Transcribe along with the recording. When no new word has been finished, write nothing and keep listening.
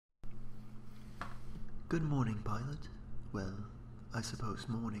Good morning, pilot. Well, I suppose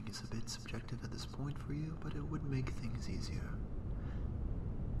morning is a bit subjective at this point for you, but it would make things easier.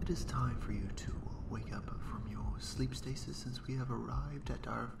 It is time for you to wake up from your sleep stasis since we have arrived at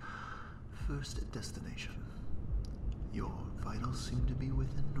our first destination. Your vitals seem to be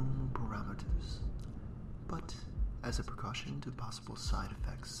within normal parameters, but as a precaution to possible side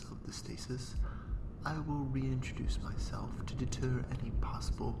effects of the stasis, I will reintroduce myself to deter any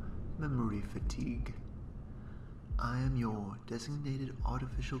possible memory fatigue. I am your designated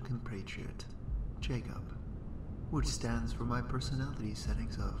artificial compatriot, Jacob, which stands for my personality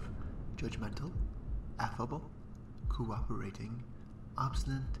settings of judgmental, affable, cooperating,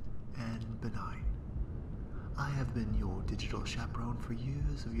 obstinate, and benign. I have been your digital chaperone for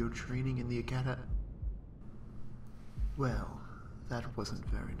years of your training in the academy. Well, that wasn't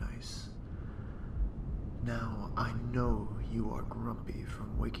very nice. Now, I know you are grumpy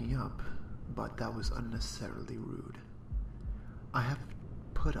from waking up, but that was unnecessarily rude. I have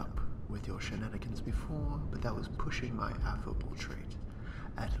put up with your shenanigans before, but that was pushing my affable trait.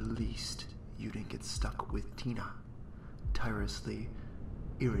 At least you didn't get stuck with Tina, tirelessly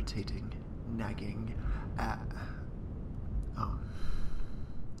irritating, nagging,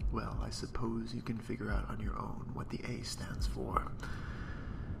 well, I suppose you can figure out on your own what the A stands for.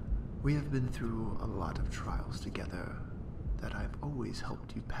 We have been through a lot of trials together that I've always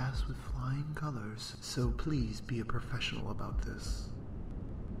helped you pass with flying colors, so please be a professional about this.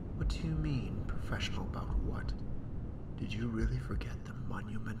 What do you mean, professional about what? Did you really forget the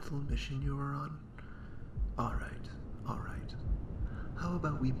monumental mission you were on? Alright. How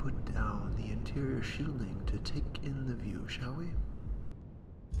about we put down the interior shielding to take in the view, shall we?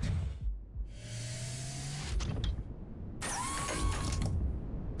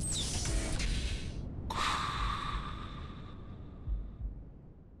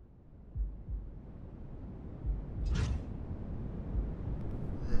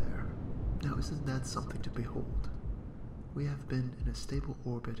 Now isn't that something to behold? We have been in a stable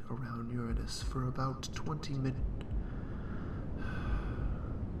orbit around Uranus for about 20 minutes.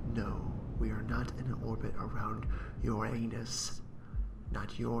 No, we are not in an orbit around Uranus.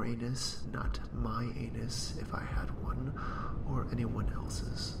 Not your anus, not my anus if I had one, or anyone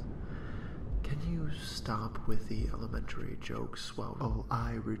else's. Can you stop with the elementary jokes while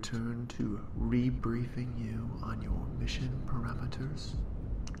I return to rebriefing you on your mission parameters?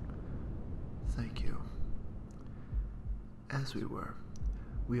 Thank you. As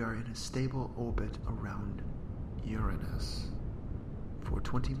we are in a stable orbit around Uranus for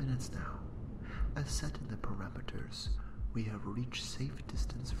 20 minutes now. As set in the parameters, we have reached safe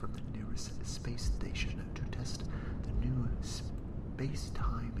distance from the nearest space station to test the new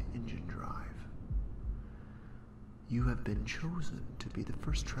space-time engine drive. You have been chosen to be the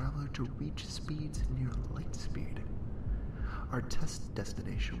first traveler to reach speeds near light speed. Our test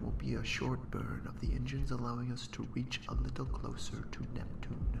destination will be a short burn of the engines, allowing us to reach a little closer to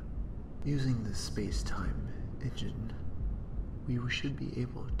Neptune. Using the space-time engine, we should be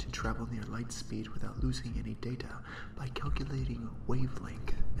able to travel near light speed without losing any data by calculating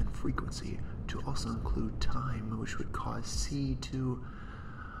wavelength and frequency to also include time, which would cause C to...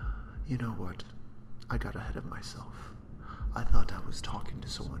 You know what? I got ahead of myself. I thought I was talking to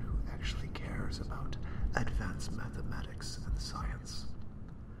someone who actually cares about advanced mathematics and science.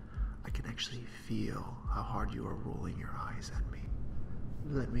 I can actually feel how hard you are rolling your eyes at me.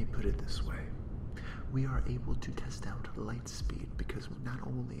 Let me put it this way. We are able to test out light speed because not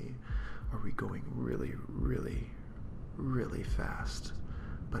only are we going really, really, really fast,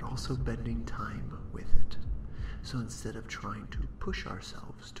 but also bending time with it. So instead of trying to push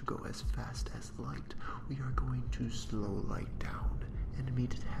ourselves to go as fast as light, we are going to slow light down and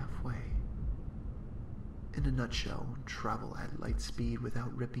meet it halfway. In a nutshell, travel at light speed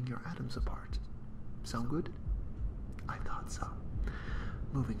without ripping your atoms apart. Sound good? I thought so.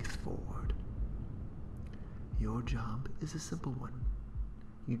 Moving forward. Your job is a simple one.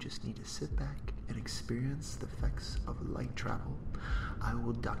 You just need to sit back and experience the effects of light travel. I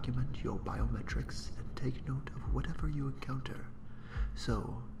will document your biometrics and take note of whatever you encounter.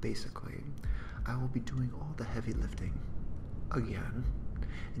 So, basically, I will be doing all the heavy lifting. Again.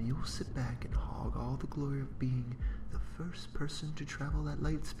 And you will sit back and hog all the glory of being the first person to travel at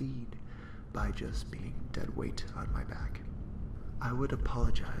light speed by just being dead weight on my back. I would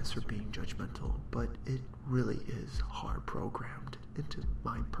apologize for being judgmental, but it really is hard programmed into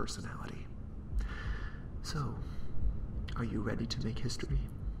my personality. So, are you ready to make history?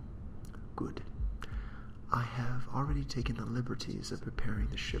 Good. I have already taken the liberties of preparing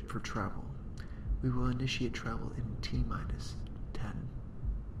the ship for travel. We will initiate travel in T-minus 10,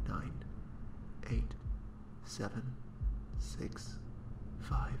 9, 8, 7, 6,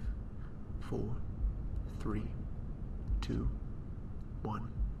 5, 4, 3, 2, 1.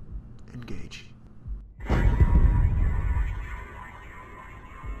 Engage.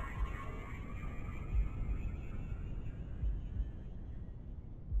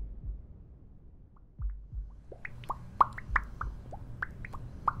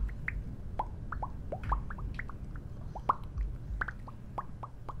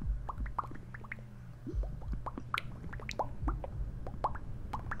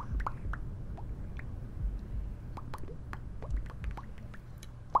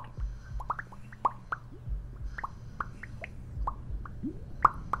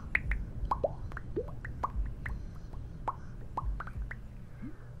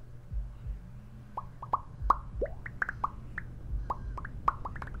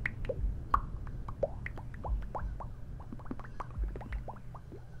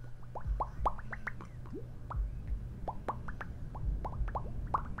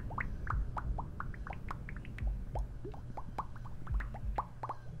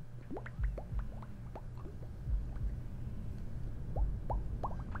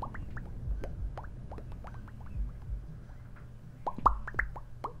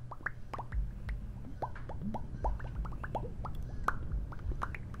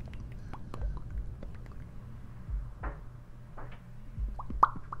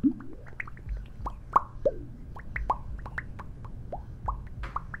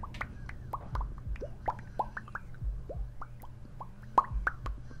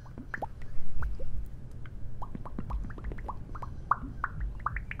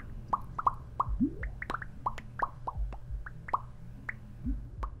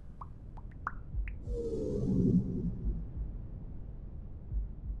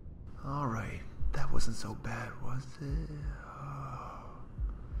 Alright, that wasn't so bad, was it? Oh.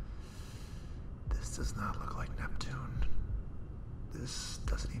 This does not look like Neptune. This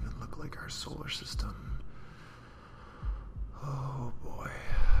doesn't even look like our solar system. Oh boy.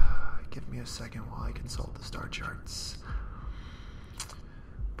 Give me a second while I consult the star charts.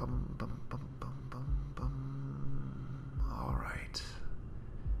 Bum, bum, bum, bum, bum, bum. Alright.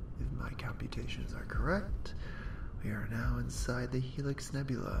 If my computations are correct, we are now inside the Helix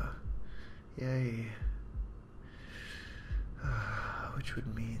Nebula. Yay. Which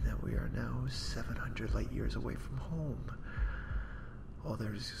would mean that we are now 700 light years away from home. Well,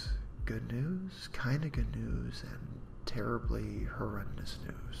 there's good news, kind of good news, and terribly horrendous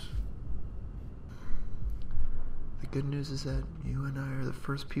news. The good news is that you and I are the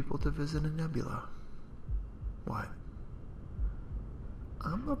first people to visit a nebula. What?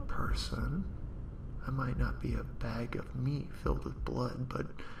 I'm a person. I might not be a bag of meat filled with blood, but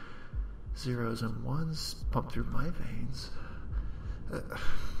zeros and ones pump through my veins.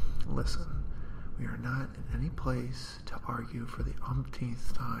 Listen, we are not in any place to argue for the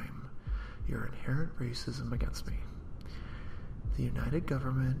umpteenth time your inherent racism against me. The United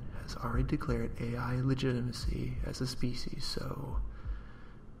Government has already declared AI legitimacy as a species, so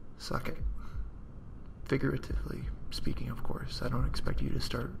suck it. Figuratively speaking, of course. I don't expect you to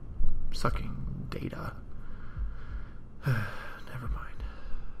start sucking data. Never mind.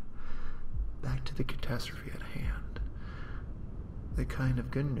 Back to the catastrophe at hand. The kind of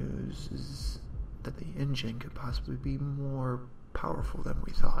good news is that the engine could possibly be more powerful than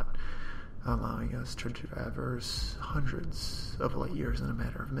we thought, allowing us to traverse hundreds of light years in a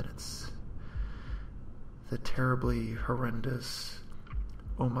matter of minutes. The terribly horrendous,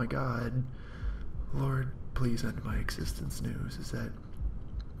 oh my god, Lord, please end my existence news is that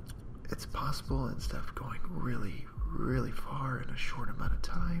it's possible, instead of going really, really far in a short amount of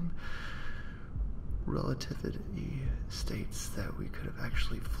time, relativity states that we could have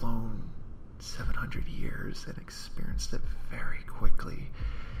actually flown 700 years and experienced it very quickly.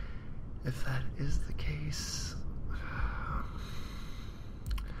 If that is the case,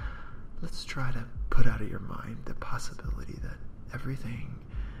 let's try to put out of your mind the possibility that everything,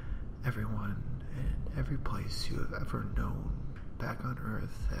 everyone, and every place you have ever known back on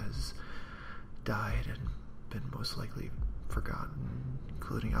Earth has died and been most likely forgotten,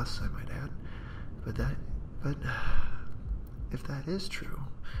 including us, I might add. But if that is true,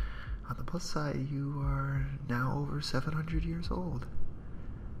 on the plus side, you are now over 700 years old.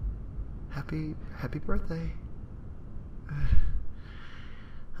 Happy birthday.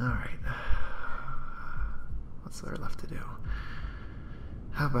 Alright. What's there left to do?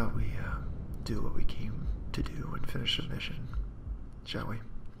 How about we do what we came to do and finish the mission, shall we?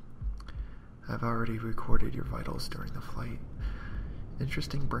 I've already recorded your vitals during the flight.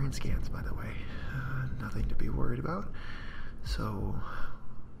 Interesting brain scans, by the way. Nothing to be worried about. So,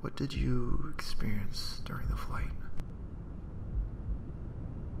 What did you experience during the flight?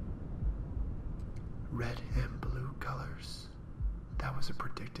 Red and blue colors. That was a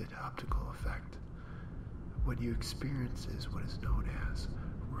predicted optical effect. What you experience is what is known as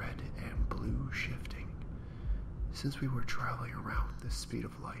red and blue shifting. Since we were traveling around the speed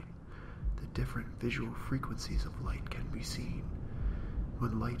of light, the different visual frequencies of light can be seen.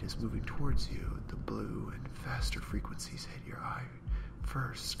 When light is moving towards you, the blue and faster frequencies hit your eye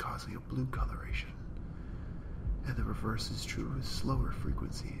first, causing a blue coloration. And the reverse is true with slower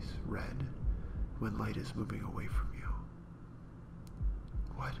frequencies, red, when light is moving away from you.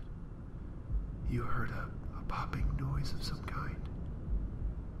 What? You heard a popping noise of some kind?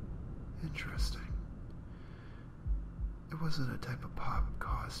 Interesting. It wasn't a type of pop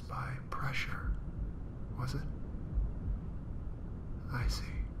caused by pressure, was it? I see.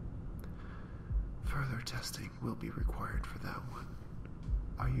 Further testing will be required for that one.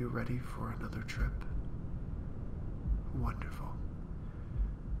 Are you ready for another trip? Wonderful.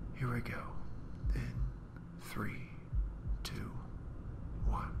 Here we go. In 3, 2,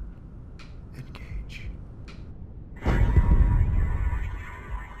 1. Engage.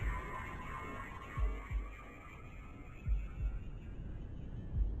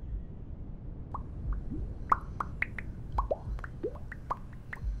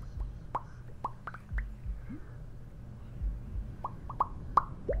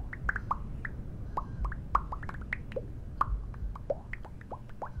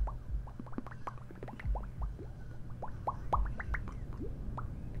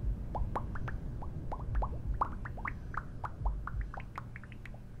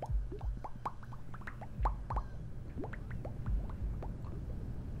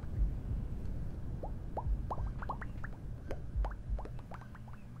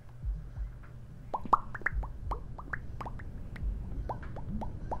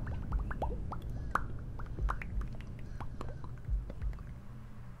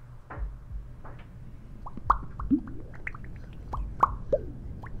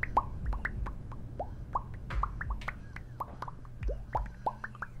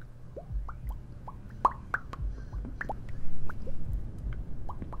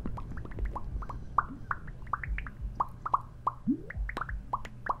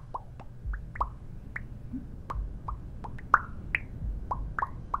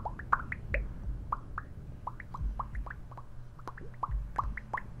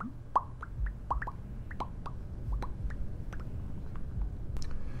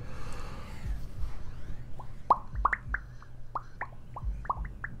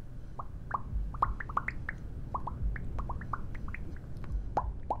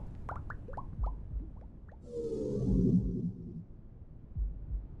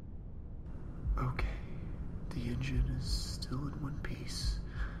 Engine is still in one piece.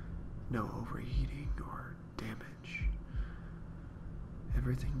 No overheating or damage.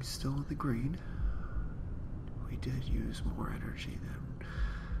 Everything's still in the green. We did use more energy than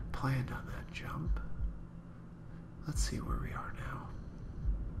planned on that jump. Let's see where we are now.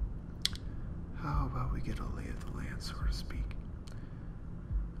 How about we get a lay of the land, so to speak?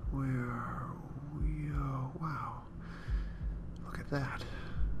 Where are we? Oh, wow. Look at that.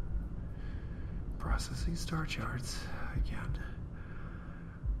 Processing star charts again.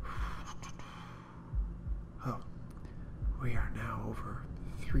 Oh, we are now over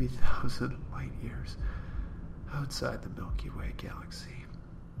 3,000 light years outside the Milky Way galaxy.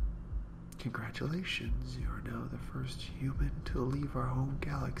 Congratulations, you are now the first human to leave our home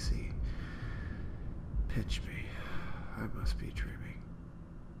galaxy. Pinch me. I must be dreaming.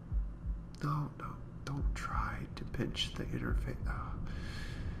 No, don't try to pinch the interface. Oh.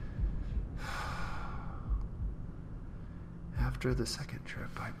 After the second trip,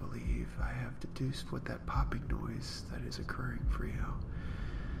 I believe I have deduced what that popping noise that is occurring for you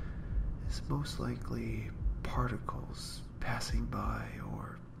is most likely particles passing by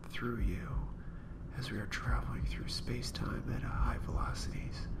or through you as we are traveling through space-time at high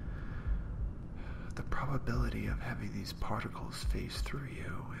velocities. The probability of having these particles phase through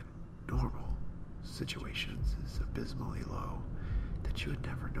you in normal situations is abysmally low, that you would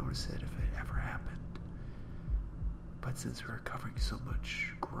never notice it if it ever happened. But since we're covering so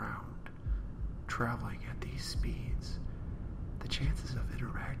much ground, traveling at these speeds, the chances of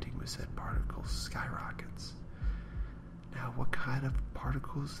interacting with said particles skyrockets. Now, what kind of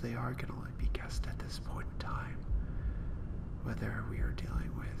particles they are can only be guessed at this point in time. Whether we are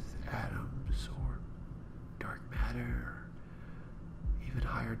dealing with atoms or dark matter or even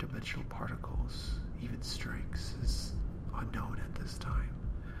higher dimensional particles, even strings, is unknown at this time.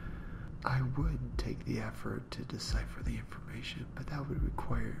 I would take the effort to decipher the information, but that would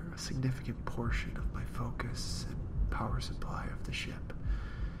require a significant portion of my focus and power supply of the ship.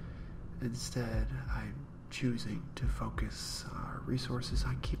 Instead, I'm choosing to focus our resources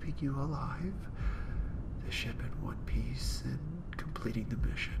on keeping you alive, the ship in one piece, and completing the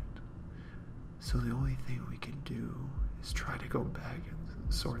mission. So the only thing we can do is try to go back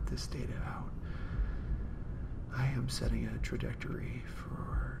and sort this data out. I am setting a trajectory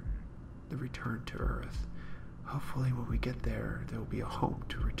for the return to Earth. Hopefully when we get there, there will be a home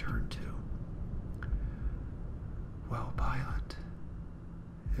to return to. Well, pilot,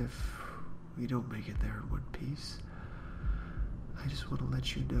 if we don't make it there in one piece, I just want to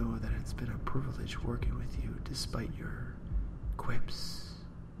let you know that it's been a privilege working with you despite your quips,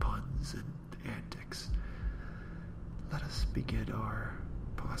 puns, and antics. Let us begin our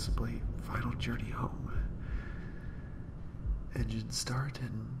possibly final journey home. Engine start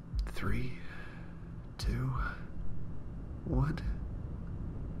in 3, 2, 1,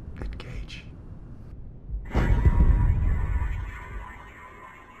 engage.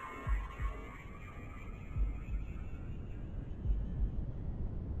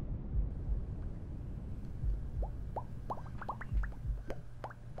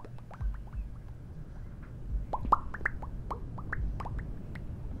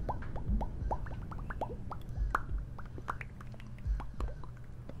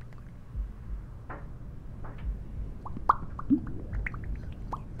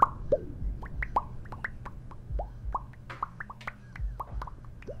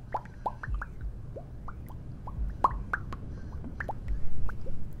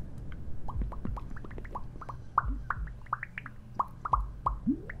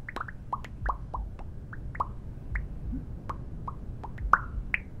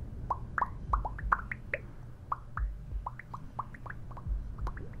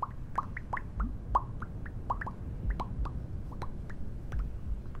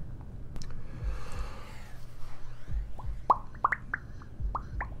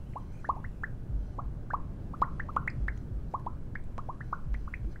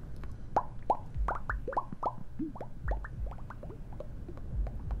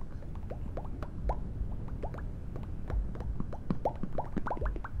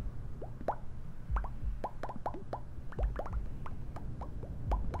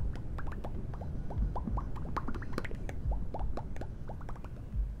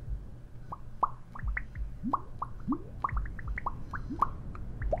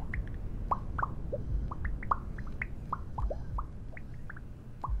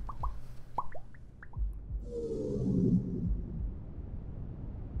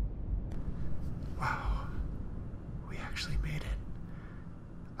 Wow, we actually made it.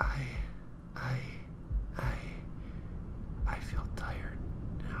 I feel tired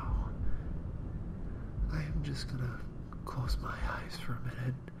now. I am just gonna close my eyes for a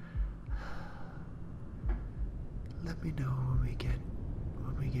minute. Let me know when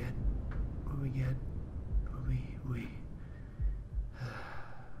we